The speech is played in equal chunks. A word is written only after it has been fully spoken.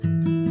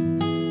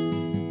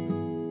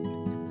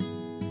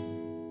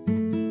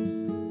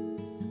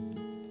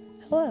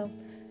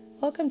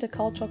Welcome to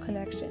Cultural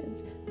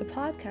Connections, the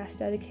podcast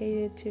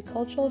dedicated to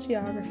cultural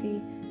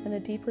geography and the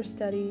deeper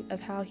study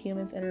of how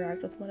humans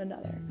interact with one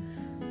another.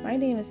 My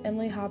name is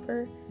Emily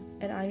Hopper,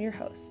 and I'm your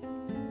host.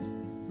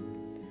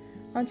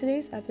 On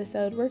today's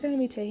episode, we're going to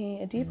be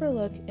taking a deeper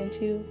look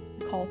into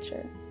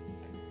culture.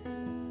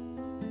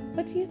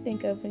 What do you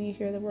think of when you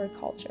hear the word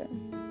culture?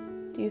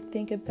 Do you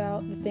think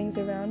about the things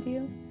around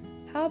you?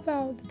 How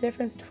about the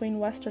difference between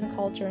Western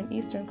culture and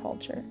Eastern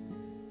culture?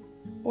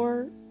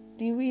 Or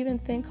do you even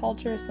think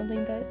culture is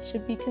something that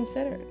should be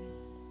considered?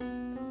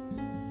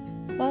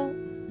 Well,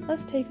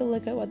 let's take a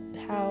look at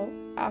how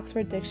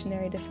Oxford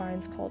Dictionary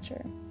defines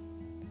culture.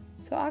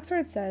 So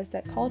Oxford says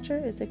that culture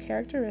is the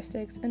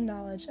characteristics and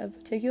knowledge of a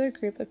particular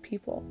group of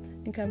people,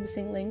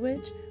 encompassing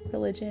language,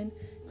 religion,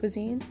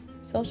 cuisine,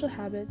 social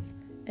habits,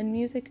 and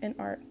music and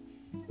art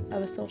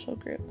of a social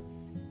group.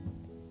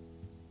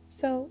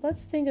 So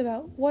let's think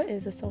about, what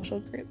is a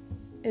social group?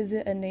 Is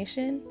it a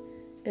nation?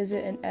 Is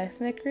it an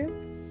ethnic group?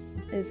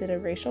 Is it a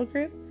racial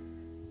group?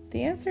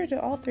 The answer to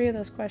all three of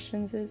those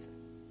questions is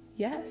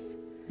yes.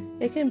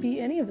 It can be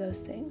any of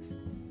those things.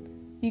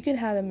 You can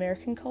have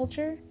American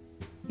culture,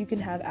 you can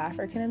have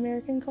African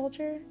American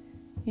culture,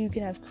 you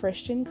can have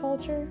Christian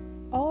culture.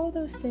 All of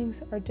those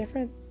things are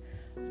different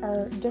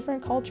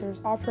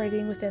cultures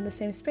operating within the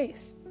same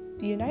space,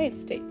 the United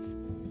States.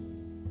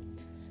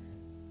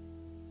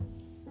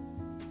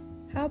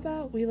 How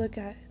about we look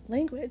at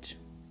language?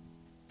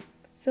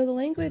 So the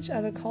language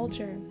of a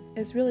culture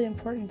is a really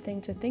important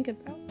thing to think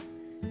about,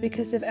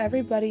 because if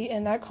everybody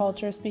in that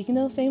culture is speaking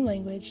the same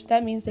language,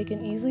 that means they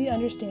can easily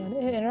understand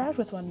and interact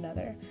with one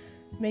another,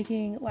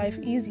 making life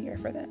easier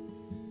for them.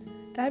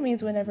 That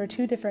means whenever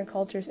two different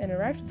cultures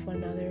interact with one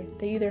another,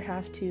 they either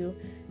have to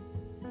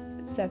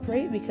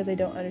separate because they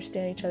don't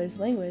understand each other's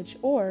language,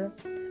 or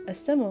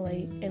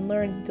assimilate and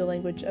learn the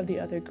language of the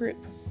other group.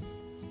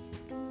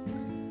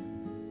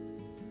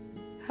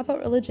 How about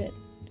religion?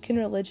 Can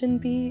religion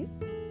be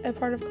a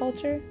part of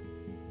culture?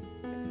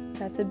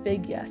 That's a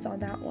big yes on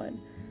that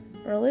one.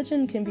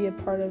 Religion can be a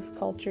part of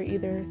culture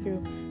either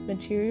through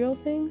material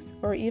things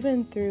or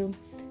even through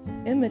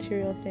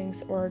immaterial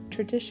things, or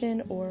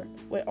tradition, or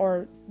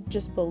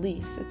just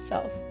beliefs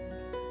itself.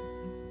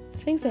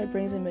 Things that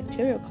brings in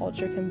material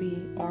culture can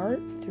be art,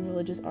 through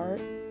religious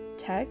art,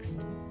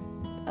 text,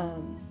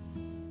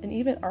 and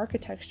even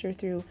architecture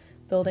through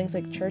buildings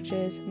like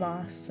churches,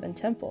 mosques, and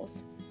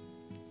temples.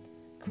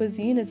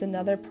 Cuisine is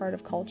another part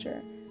of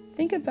culture.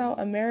 Think about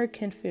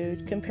American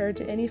food compared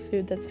to any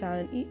food that's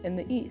found in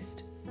the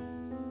East.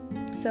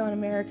 So in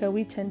America,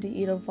 we tend to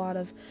eat a lot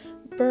of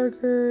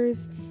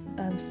burgers,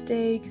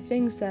 steak,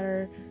 things that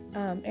are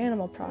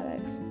animal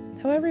products.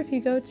 However, if you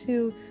go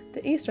to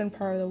the eastern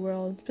part of the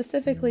world,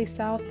 specifically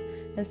South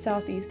and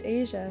Southeast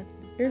Asia,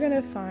 you're going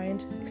to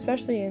find,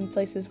 especially in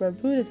places where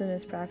Buddhism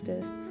is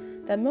practiced,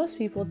 that most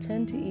people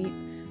tend to eat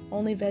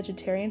only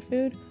vegetarian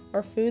food,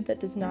 or food that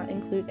does not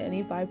include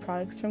any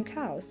byproducts from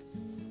cows.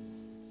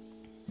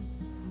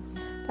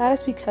 That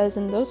is because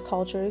in those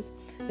cultures,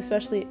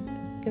 especially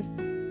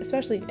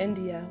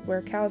India,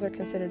 where cows are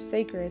considered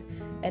sacred,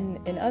 and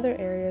in other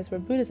areas where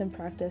Buddhism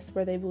practice,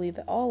 where they believe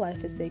that all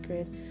life is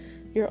sacred,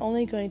 you're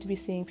only going to be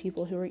seeing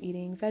people who are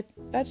eating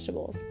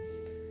vegetables.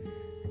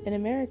 In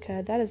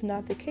America, that is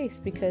not the case,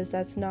 because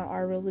that's not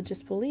our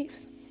religious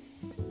beliefs,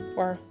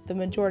 or the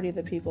majority of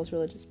the people's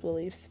religious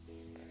beliefs.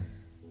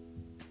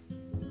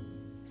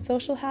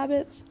 Social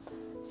habits.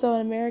 So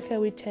in America,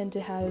 we tend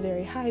to have a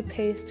very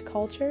high-paced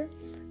culture.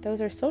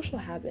 Those are social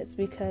habits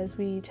because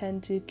we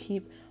tend to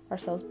keep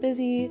ourselves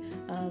busy,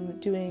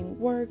 doing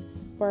work,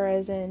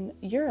 whereas in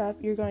Europe,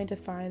 you're going to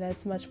find that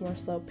it's much more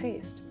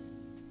slow-paced.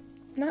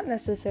 Not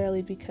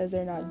necessarily because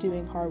they're not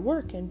doing hard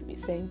work and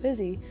staying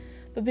busy,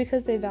 but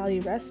because they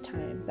value rest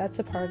time. That's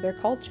a part of their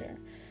culture.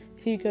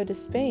 If you go to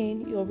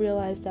Spain, you'll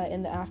realize that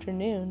in the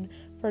afternoon,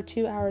 for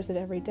 2 hours of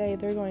every day,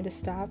 they're going to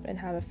stop and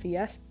have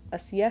a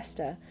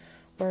siesta,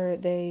 where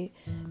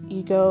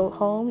you go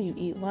home, you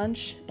eat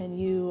lunch, and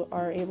you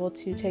are able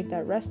to take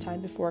that rest time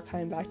before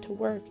coming back to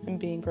work and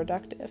being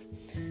productive.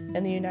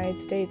 In the United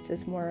States,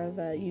 it's more of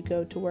you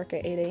go to work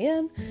at 8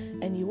 a.m.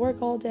 and you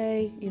work all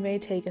day. You may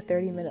take a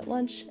 30-minute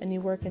lunch and you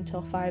work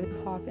until 5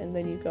 o'clock, and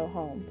then you go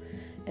home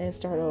and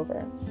start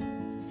over.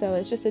 So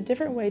it's just a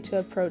different way to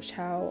approach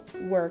how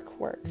work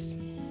works.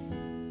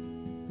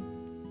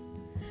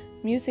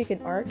 Music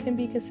and art can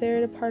be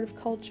considered a part of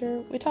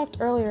culture. We talked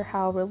earlier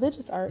how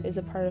religious art is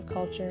a part of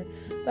culture,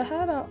 but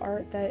how about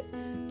art that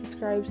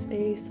describes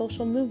a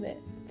social movement?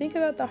 Think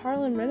about the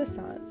Harlem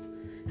Renaissance.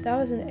 That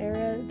was an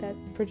era that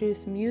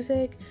produced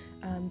music,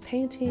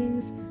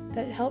 paintings,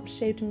 that helped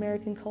shape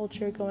American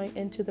culture going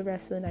into the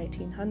rest of the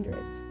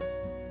 1900s.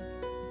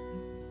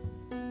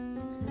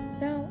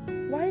 Now,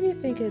 why do you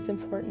think it's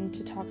important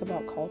to talk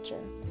about culture?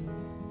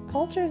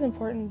 Culture is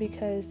important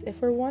because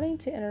if we're wanting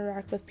to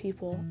interact with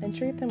people and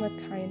treat them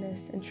with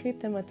kindness and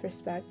treat them with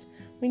respect,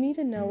 we need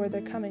to know where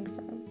they're coming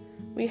from.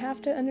 We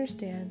have to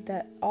understand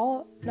that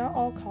not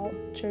all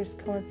cultures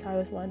coincide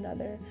with one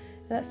another,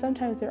 and that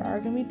sometimes there are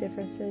going to be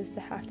differences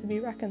that have to be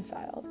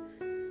reconciled.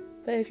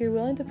 But if you're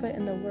willing to put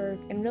in the work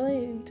and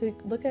really to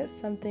look at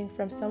something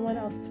from someone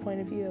else's point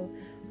of view,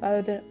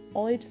 rather than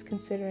only just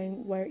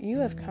considering where you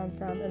have come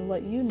from and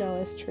what you know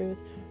as truth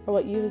or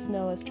what you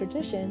know as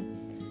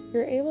tradition,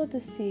 you're able to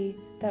see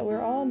that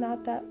we're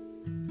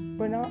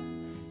not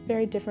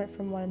very different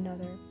from one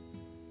another.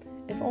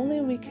 If only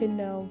we could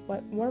know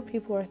what more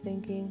people are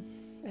thinking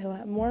and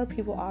what more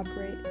people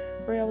operate,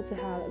 we're able to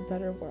have a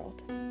better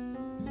world.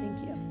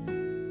 Thank you.